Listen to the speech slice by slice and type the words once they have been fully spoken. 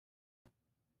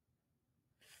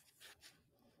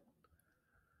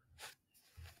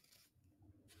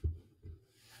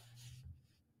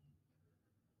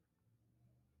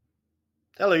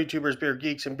Hello, YouTubers, beer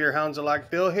geeks, and beer hounds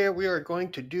alike. Bill here. We are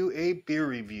going to do a beer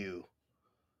review.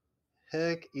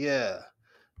 Heck yeah.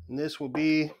 And this will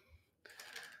be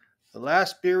the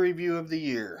last beer review of the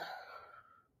year.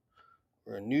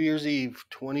 We're on New Year's Eve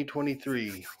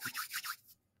 2023.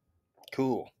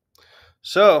 Cool.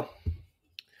 So,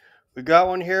 we got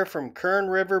one here from Kern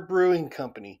Brewing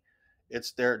Company.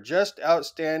 It's their Just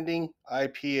Outstanding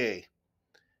IPA.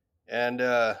 And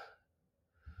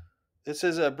this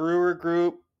is a brewer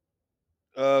group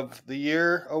of the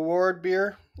year award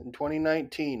beer in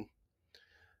 2019.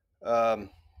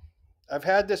 I've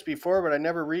had this before, but I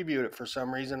never reviewed it for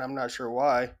some reason. I'm not sure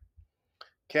why.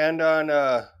 Canned on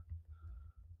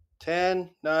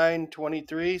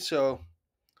 10/9/23, so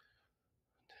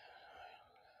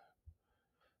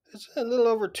it's a little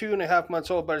over 2.5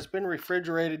 months old, but it's been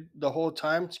refrigerated the whole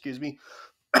time. Excuse me.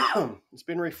 It's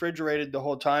been refrigerated the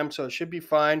whole time, so it should be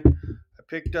fine. I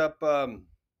picked up 4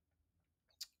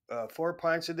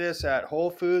 pints of this at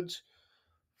Whole Foods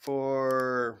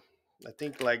for, I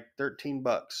think, like $13.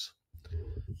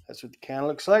 That's what the can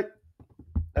looks like.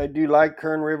 I do like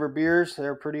Kern River beers.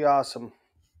 They're pretty awesome.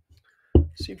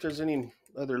 See if there's any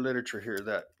other literature here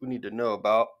that we need to know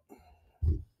about.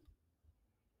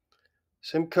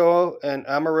 Simcoe and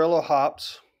Amarillo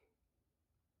hops.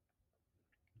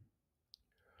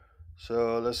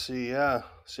 So let's see. Yeah,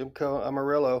 Simcoe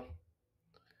Amarillo.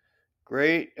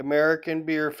 Great American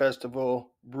Beer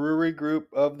Festival Brewery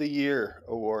Group of the Year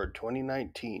Award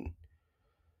 2019.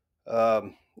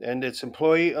 And it's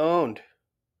employee owned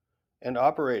and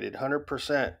operated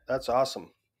 100%. That's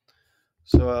awesome.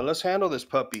 So let's handle this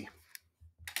puppy.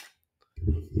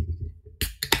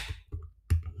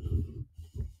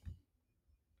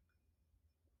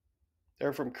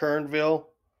 They're from Kernville,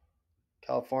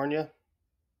 California.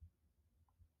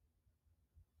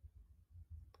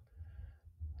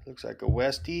 Looks like a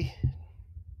Westie.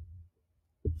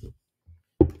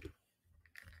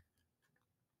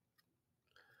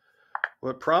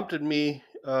 What prompted me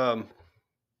to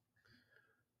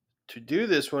do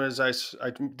this one is I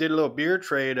did a little beer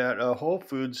trade at Whole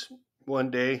Foods one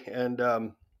day, and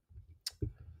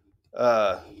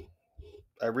I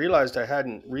realized I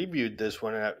hadn't reviewed this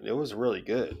one, and it was really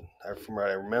good from what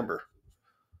I remember.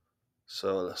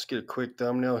 So let's get a quick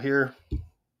thumbnail here.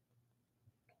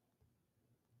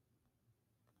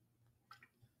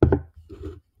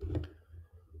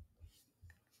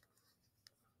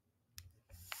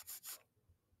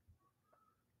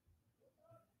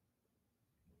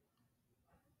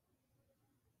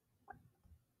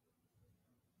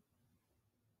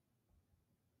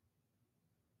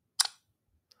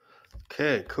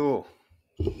 Okay, cool.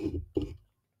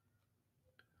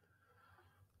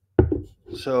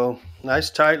 So nice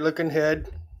tight looking head.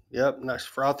 Yep, nice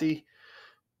frothy,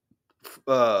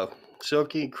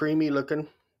 silky, creamy looking.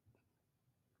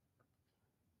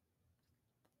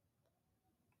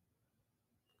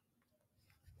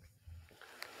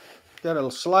 Got a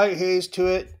slight haze to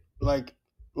it, like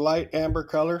light amber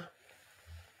color.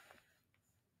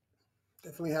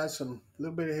 Definitely has a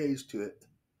little bit of haze to it.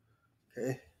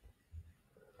 Okay.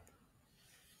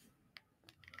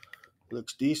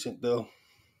 Looks decent though.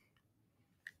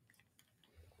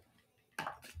 Let's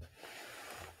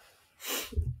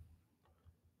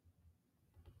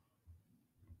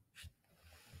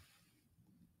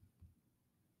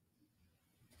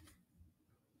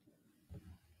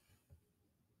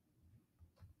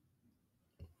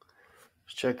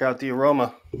check out the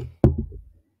aroma.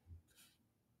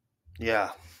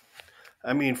 Yeah.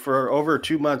 I mean, for over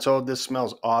 2 months old, this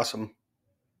smells awesome.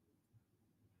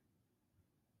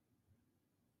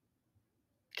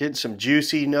 Getting some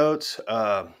juicy notes,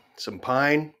 some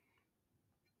pine,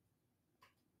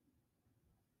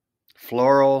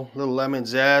 floral, little lemon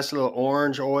zest, little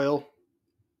orange oil.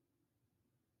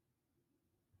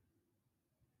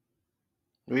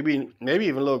 Maybe even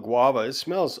a little guava. It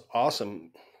smells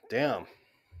awesome. Damn.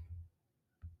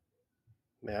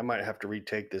 Man, I might have to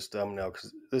retake this thumbnail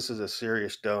because this is a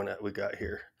serious donut we got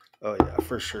here. Oh yeah,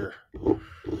 for sure.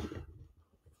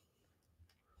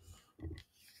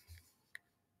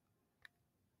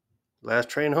 Last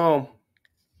train home.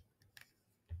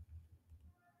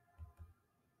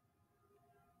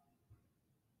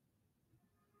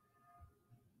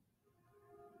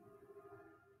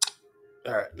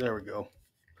 All right, there we go.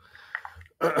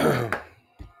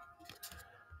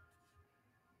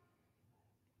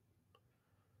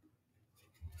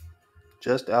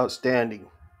 Just outstanding.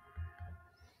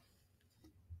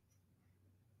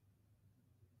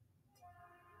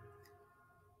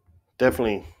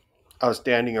 Definitely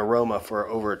outstanding aroma for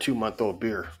over a 2-month-old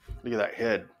beer. Look at that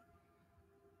head.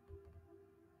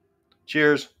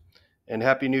 Cheers. and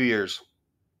Happy New Year's.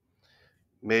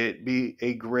 May it be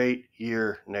a great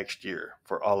year next year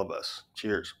for all of us.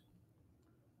 Cheers.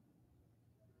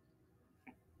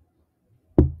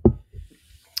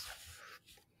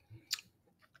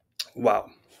 Wow.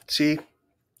 See,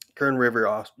 Kern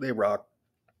River, they rock.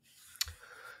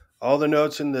 All the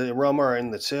notes in the aroma are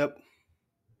in the sip.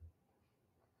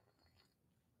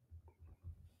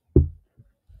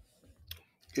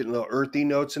 Getting little earthy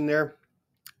notes in there.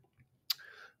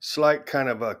 Slight kind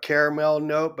of a caramel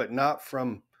note, but not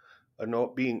from a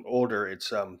note being older.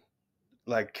 It's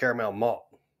like caramel malt.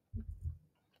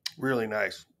 Really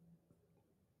nice.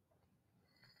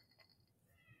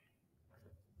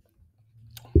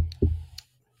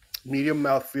 Medium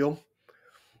mouthfeel.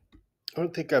 I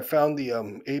don't think I found the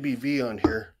ABV on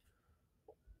here.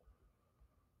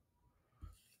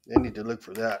 I need to look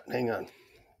for that. Hang on.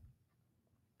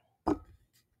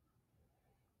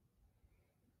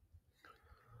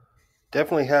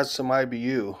 Definitely has some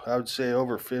IBU. I would say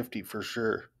over 50 for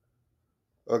sure.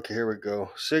 Okay, here we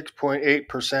go.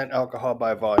 6.8% alcohol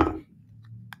by volume.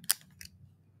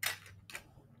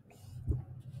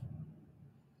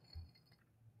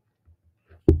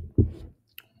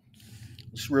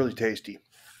 It's really tasty.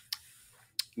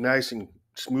 Nice and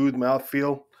smooth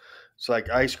mouthfeel. It's like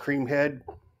ice cream head.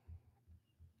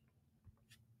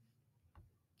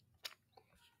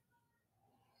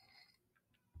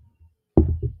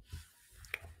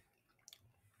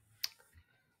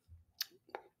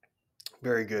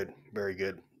 Very good. Very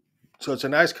good. So it's a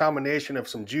nice combination of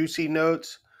some juicy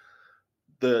notes.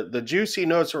 The juicy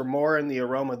notes are more in the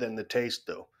aroma than the taste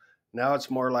though. Now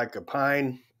it's more like a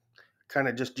pine, kind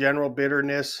of just general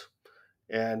bitterness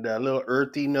and little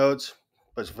earthy notes,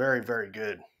 but it's very, very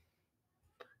good.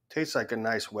 Tastes like a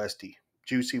nice Westie,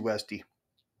 juicy Westie.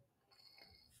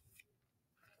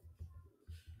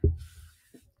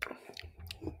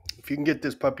 If you can get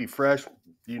this puppy fresh,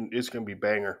 it's going to be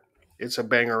banger. It's a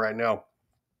banger right now.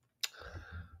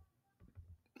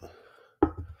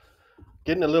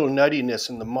 Getting a little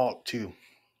nuttiness in the malt too.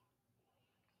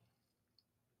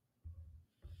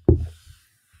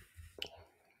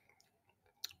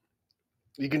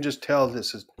 You can just tell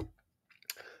this is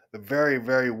a very,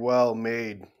 very well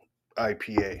made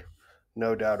IPA.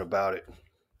 No doubt about it.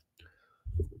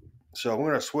 So I'm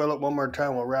going to swill it one more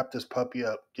time. We'll wrap this puppy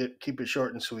up. Keep it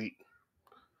short and sweet.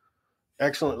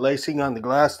 Excellent lacing on the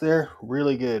glass there.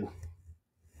 Really good.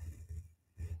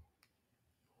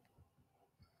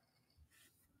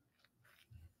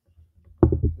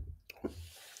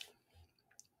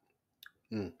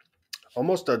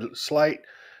 Almost a slight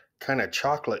kind of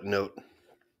chocolate note.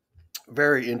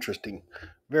 Very interesting.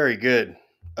 Very good.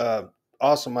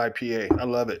 Awesome IPA. I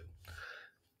love it.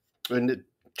 And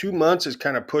 2 months is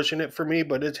kind of pushing it for me,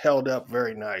 but it's held up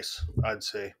very nice, I'd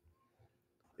say.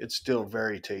 It's still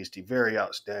very tasty, very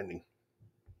outstanding.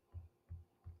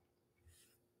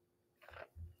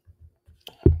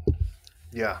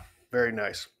 Yeah, very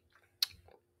nice.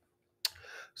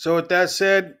 So with that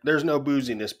said, there's no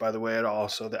booziness, by the way, at all.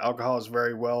 So the alcohol is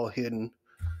very well hidden.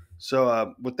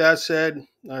 So with that said,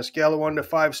 on a scale of 1 to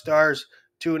 5 stars,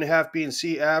 2.5 being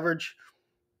C average,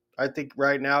 I think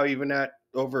right now, even at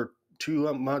over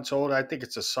 2 months old, I think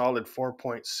it's a solid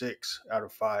 4.6 out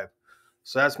of 5.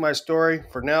 So that's my story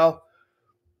for now.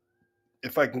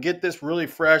 If I can get this really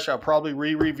fresh, I'll probably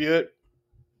re-review it.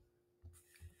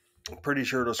 I'm pretty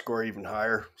sure it'll score even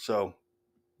higher. So,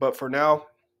 but for now,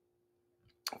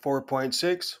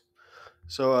 4.6.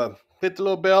 So hit the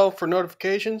little bell for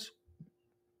notifications.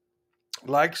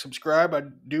 Like, subscribe. I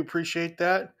do appreciate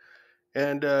that.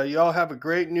 And y'all have a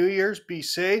great New Year's. Be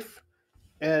safe.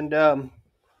 And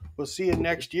we'll see you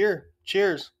next year.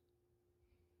 Cheers.